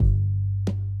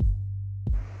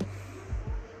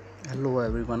Hello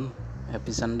everyone,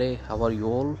 happy Sunday. How are you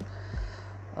all?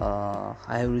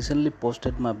 I have recently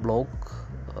posted my blog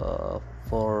uh,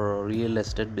 for real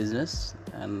estate business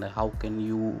and how can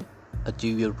you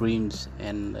achieve your dreams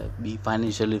and be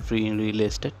financially free in real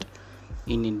estate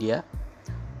in India.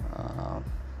 Uh,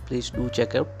 Please do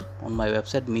check out on my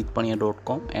website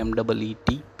meetpania.com,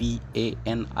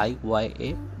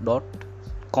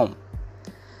 meetpania.com.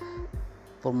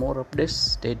 For more updates,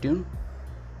 stay tuned.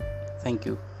 Thank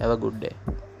you. Have a good day.